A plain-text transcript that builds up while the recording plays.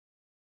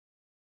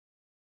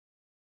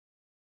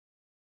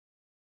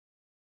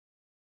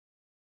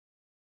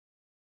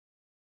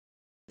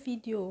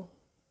Video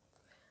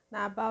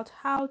now about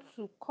how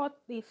to cut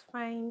this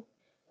fine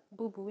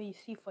bubu wey you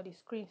see for the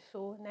screen.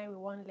 So now we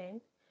wan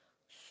learn.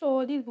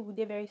 So this bubu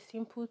dey very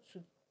simple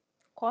to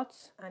cut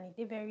and e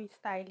dey very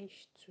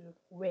stylish to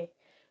wear.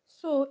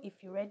 So if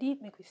you ready,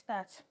 make we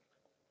start.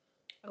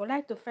 I would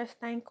like to first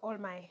thank all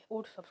my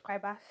old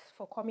subscribers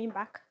for coming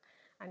back,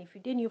 and if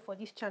you dey new for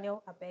this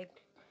channel, abeg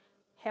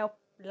help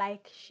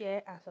like,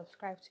 share and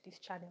subscribe to this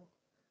channel.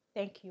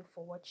 Thank you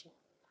for watching.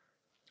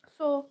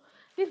 So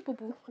this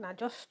bubu na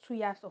just 2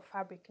 yards of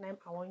fabric na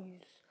I wan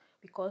use,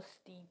 because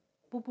the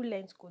bubu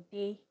length go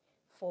dey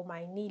for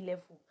my knee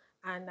level,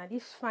 and na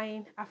this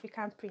fine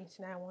African print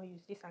na I wan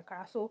use, this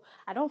ankara. So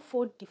I don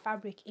fold the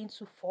fabric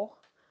into 4.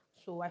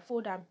 So I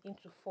fold them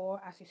into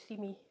 4 as you see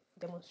me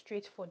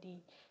demonstrate for the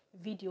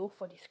video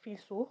for the screen.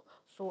 So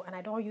and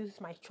I don't use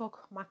my chalk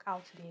mark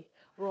out the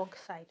wrong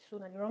side. So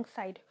na the wrong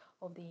side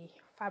of the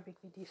fabric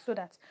with this, so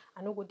that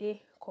I no go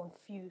dey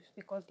confused,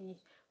 because the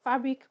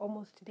fabric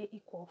almost dey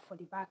equal for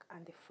the back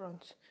and the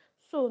front.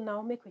 So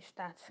now make we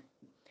start.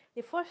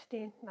 The first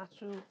thing na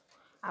to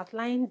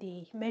outline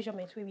the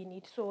measurements we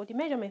need. So the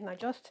measurement na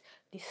just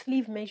the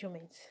sleeve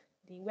measurement,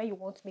 the where you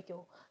want to make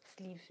your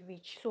sleeves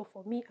reach. So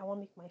for me, I want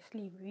to make my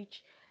sleeve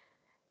reach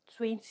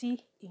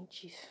 20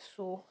 inches.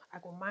 So I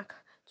go mark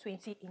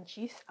 20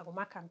 inches. I go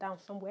mark them down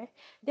somewhere.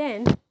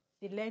 Then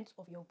the length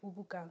of your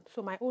bubu gown.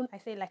 So my own,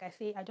 like I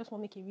say, I just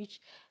want to make it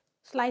reach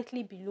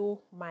slightly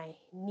below my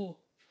knee.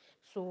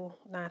 So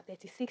now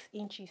 36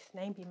 inches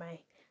now be my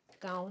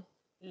gown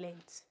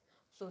length.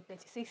 So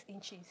 36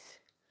 inches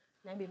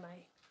now be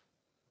my,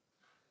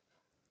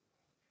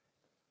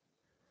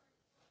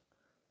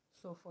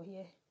 so for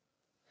here.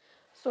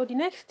 So the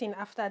next thing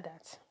after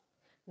that,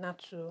 now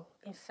to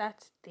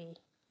insert the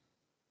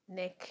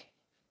neck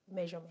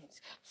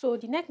measurements. So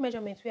the neck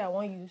measurements where I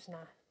want to use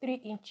now 3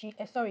 inches.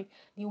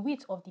 The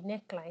width of the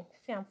neckline.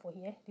 See, I'm for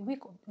here. The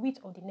width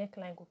of the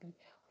neckline will be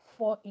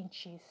 4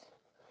 inches.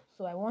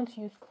 So I want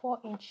to use 4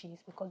 inches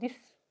because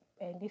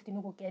this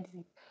thing will get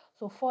zip.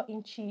 So 4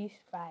 inches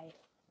by.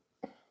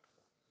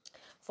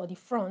 For the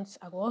front,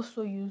 I will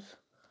also use.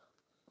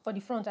 For the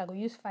front, I will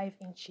use 5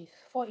 inches.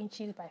 4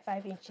 inches by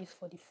 5 inches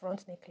for the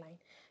front neckline.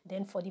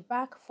 Then for the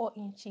back, 4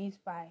 inches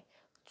by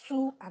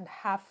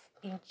 2.5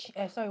 inches.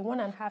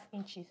 1.5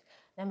 inches.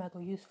 Then I go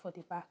use for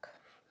the back.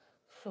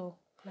 So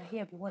now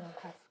here be 1.5.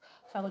 So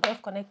I will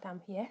just connect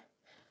them here.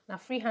 Now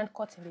freehand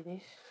cutting with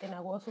this. Then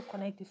I will also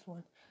connect this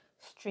one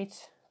straight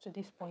to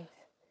this point.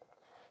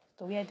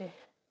 So where the,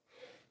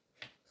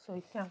 so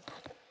you see,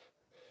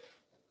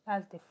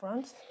 that's the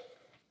front,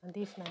 and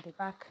this now the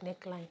back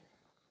neckline.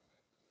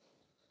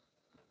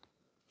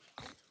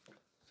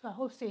 So I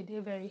hope say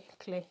they're very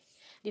clear.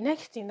 The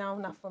next thing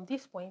now from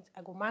this point,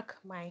 I go mark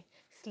my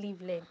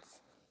sleeve length.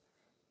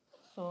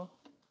 So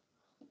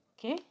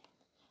okay,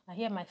 and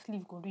here my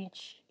sleeve go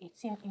reach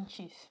 18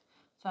 inches.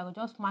 So I will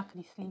just mark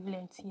the sleeve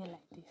length here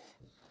like this.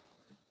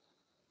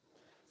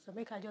 So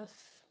make I just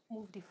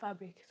move the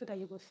fabric so that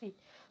you will see.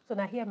 So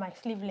now here my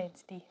sleeve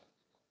length dey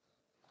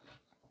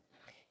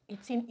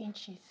 18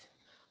 inches.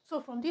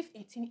 So from this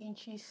 18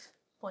 inches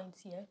point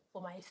here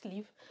for my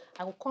sleeve,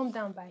 I will come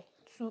down by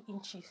 2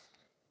 inches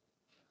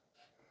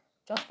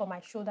just for my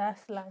shoulder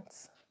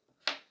slants.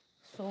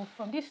 So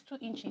from these 2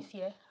 inches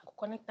here, I will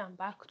connect them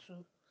back to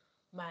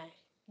my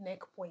neck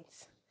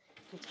points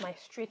with my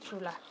straight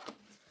ruler.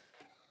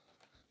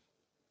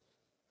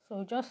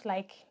 So just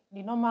like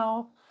the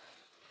normal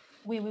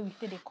way we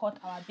say they cut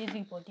our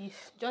basic bodies,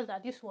 just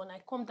that this one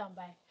I come down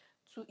by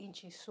 2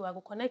 inches. So I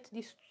will connect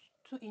these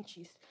 2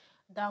 inches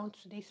down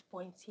to this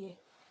point here.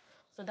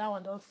 So that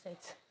one don't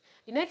set.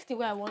 The next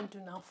thing I want to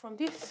do now, from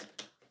this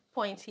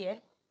point here,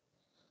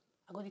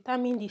 I go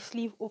determine the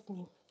sleeve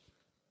opening.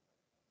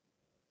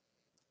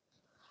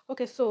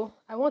 Okay, so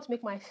I want to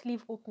make my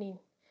sleeve opening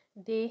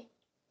dey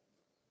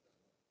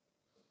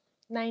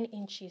 9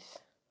 inches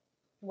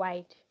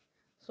wide.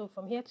 So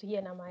from here to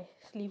here now my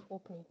sleeve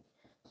opening.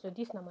 So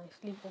this now my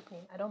sleeve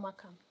opening. I don't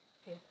mark them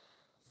here.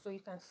 So you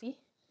can see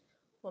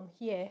from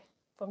here,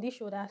 from this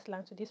shoulder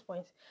slant to this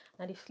point,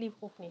 and the sleeve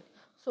opening.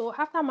 So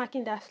after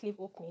marking that sleeve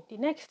opening, the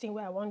next thing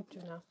where I want to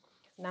do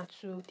now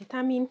to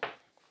determine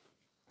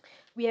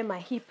where my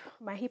hip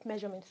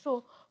measurement.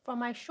 So from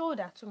my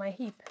shoulder to my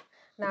hip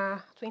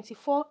now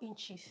 24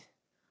 inches,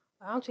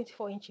 around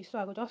 24 inches. So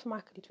I will just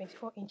mark the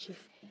 24 inches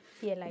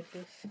here like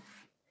this.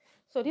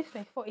 So this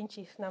 24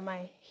 inches now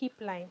my hip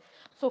line.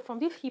 So from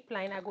this hip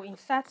line, I go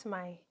insert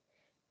my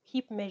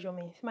hip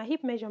measurements. My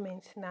hip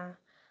measurements now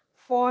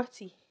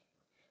 40.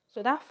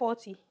 So that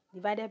 40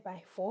 divided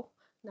by 4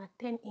 now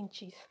 10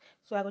 inches.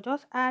 So I will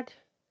just add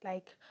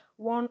like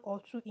 1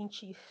 or 2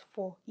 inches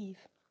for ease.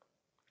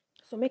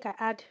 So make I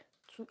add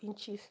 2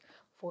 inches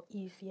for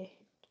ease here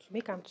to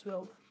make them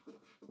 12.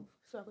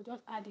 So I will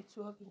just add the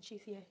 12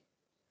 inches here.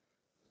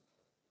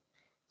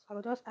 So I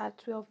will just add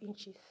 12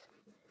 inches.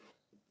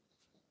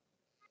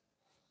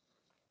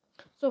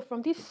 So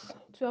from this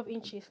 12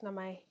 inches now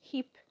my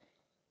hip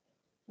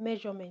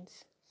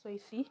measurements. So you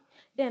see,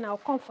 then I'll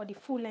come for the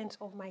full length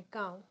of my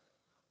gown.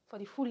 For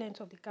the full length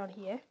of the gown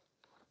here.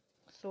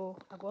 So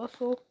I will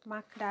also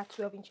mark that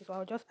 12 inches. So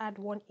I'll just add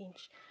 1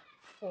 inch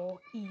for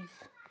ease.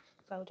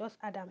 So I'll just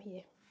add them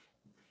here.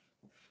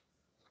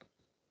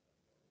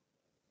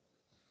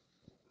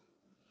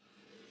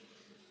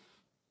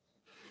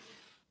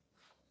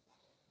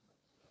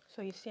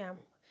 So you see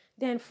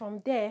then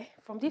from there,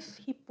 from this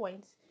hip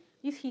point,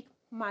 this hip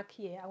mark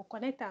here, I will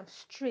connect them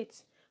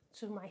straight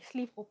to my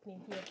sleeve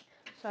opening here.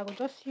 So I will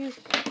just use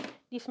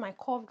this my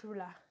curved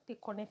ruler to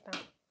connect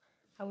them.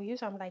 I will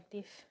use them like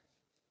this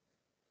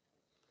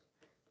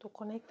to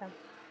connect them.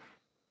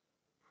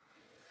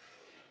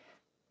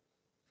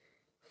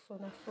 So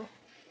now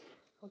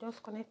I'll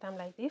just connect them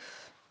like this.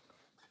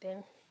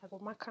 Then I will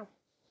mark them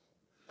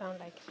down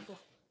like so.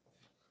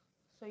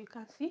 So you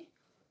can see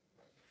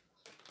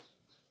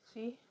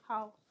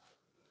how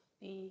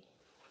the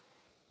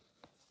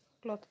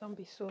cloth don't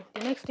be. So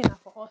the next thing is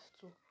for us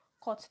to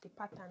cut the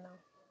pattern now.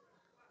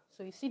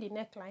 So you see the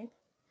neckline,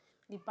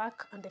 the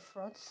back and the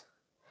front,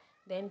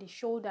 then the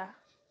shoulder.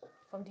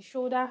 From the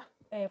shoulder,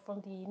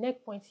 from the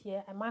neck point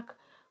here, I mark,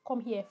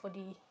 come here for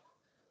the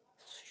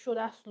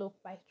shoulder slope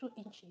by 2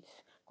 inches,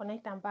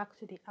 connect them back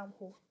to the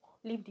armhole,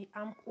 leave the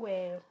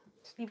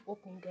sleeve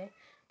opening there,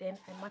 then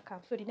I mark them.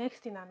 So the next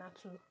thing now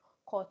to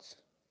cut.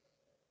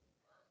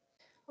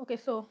 Okay,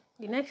 so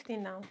the next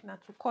thing now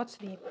to cut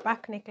the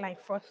back neckline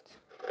first.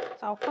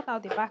 So I'll cut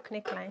out the back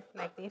neckline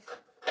like this.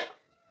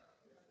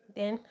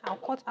 Then I'll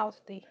cut out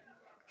the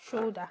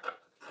shoulder.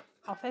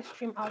 I'll first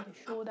trim out the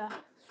shoulder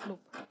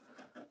slope.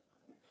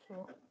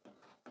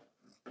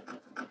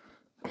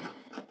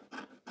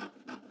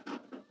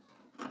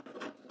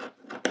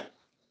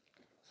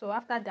 So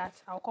after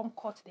that, I'll come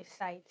cut the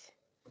side.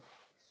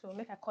 So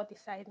make I cut the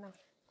side now.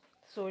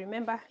 So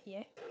remember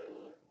here.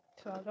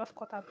 So I'll just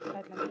cut out the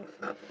side like this.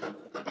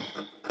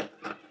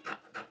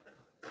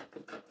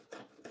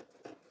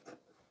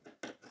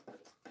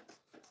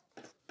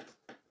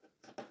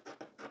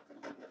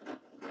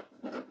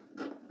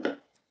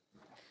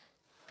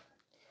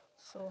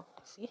 So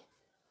see.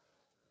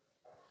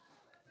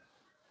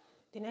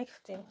 The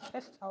next thing,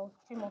 first I'll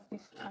trim off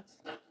this part.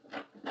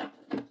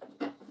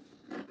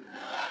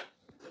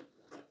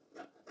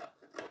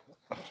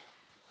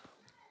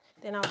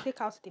 Then I'll take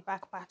out the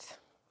back part.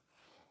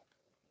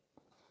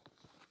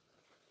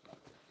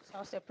 So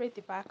I'll separate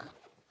the back.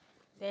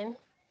 Then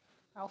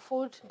I'll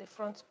fold the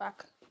front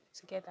back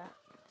together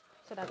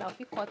so that I'll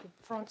cut the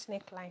front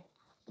neckline.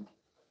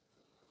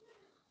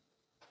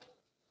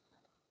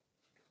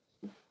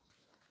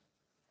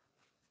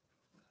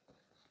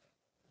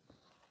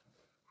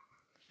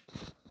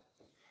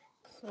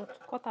 So to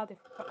cut out the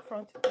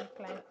front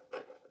neckline,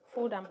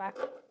 fold them back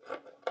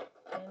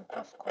and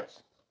just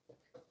cut.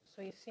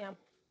 So you see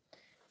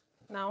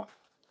now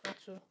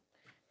to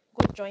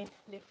go join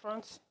the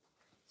front.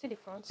 See the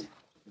front?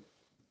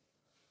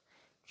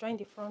 Join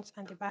the front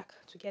and the back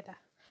together.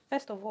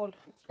 First of all,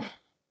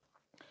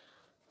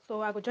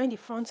 so I will join the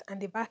front and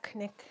the back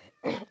neck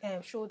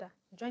shoulder.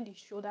 Join the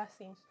shoulder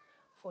seams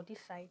for this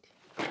side.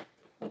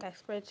 Like I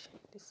spread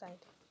this side.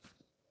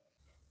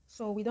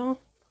 So we don't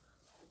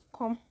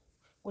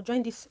we'll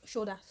join these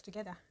shoulders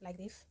together like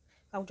this.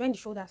 I'll join the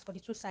shoulders for the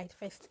two sides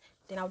first,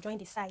 then I'll join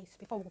the sides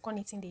before we go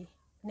connecting the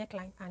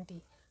neckline and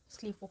the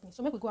sleeve opening.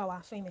 So maybe we go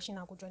our sewing machine,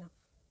 I'll go join them.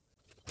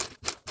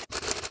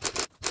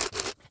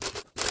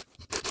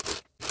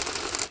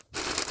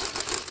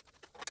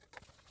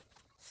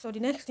 So the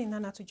next thing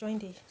now to join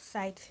the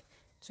side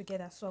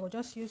together. So I will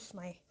just use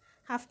my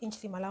 1/2 inch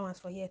seam allowance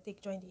for here,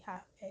 take join the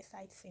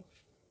side seam.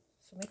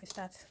 So make we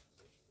start.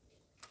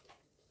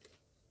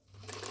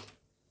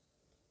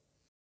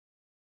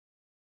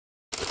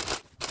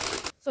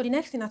 So the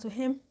next thing to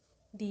hem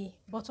the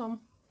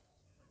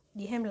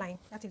hemline,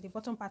 that is the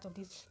bottom part of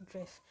this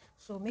dress.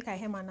 So make I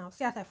hem her now.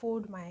 See as I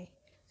fold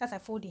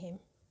the hem.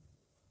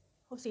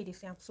 Hope say the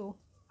same. So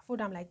I fold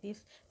them like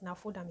this, and I'll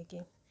fold them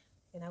again.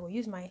 Then I will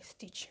use my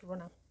stitch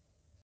runner.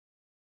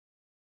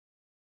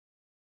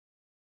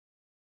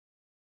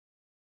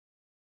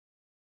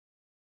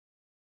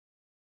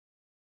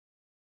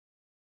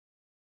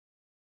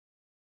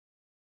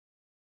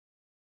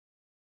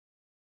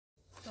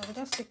 So I will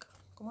just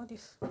come out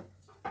this.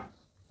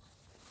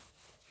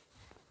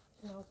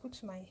 And I'll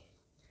put my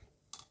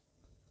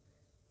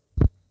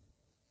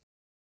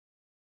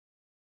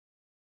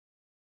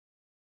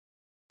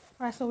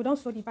alright, so we don't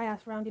sew the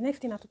bias round. The next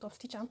thing I to top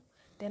stitch them,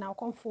 then I'll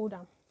come fold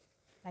them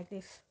like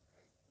this.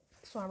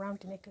 So around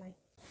the neckline.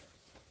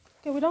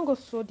 Okay, we don't go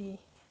sew the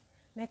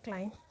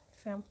neckline.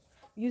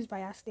 We use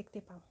bias take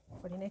tape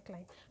for the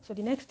neckline. So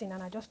the next thing,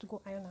 and I just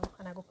go iron them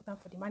and I go put them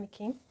for the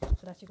mannequin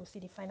so that you will see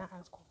the final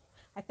outcome.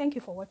 I thank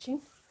you for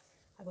watching.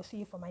 I will see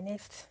you for my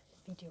next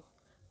video.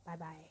 Bye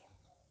bye.